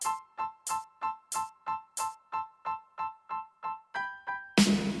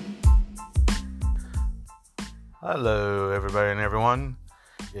Hello, everybody and everyone.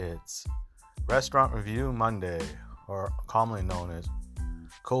 It's Restaurant Review Monday, or commonly known as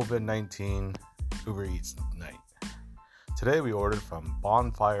COVID-19 Uber Eats Night. Today we ordered from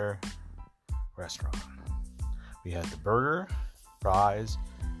Bonfire Restaurant. We had the burger, fries,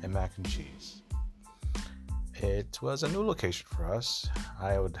 and mac and cheese. It was a new location for us.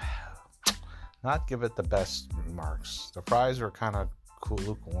 I would not give it the best remarks. The fries were kind of cool,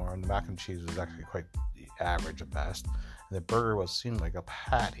 lukewarm. The mac and cheese was actually quite average at best. And the burger seemed like a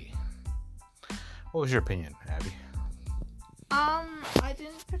patty. What was your opinion, Abby? I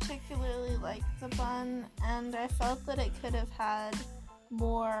didn't particularly like the bun, and I felt that it could have had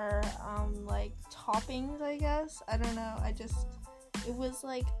more, toppings, I guess. I don't know. It was,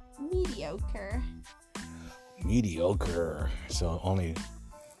 mediocre. Mediocre. So only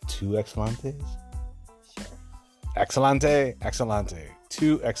 2 excelentes? Sure. Excelente.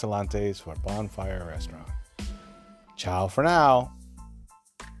 2 excelentes for Bonfire Restaurant. Ciao for now.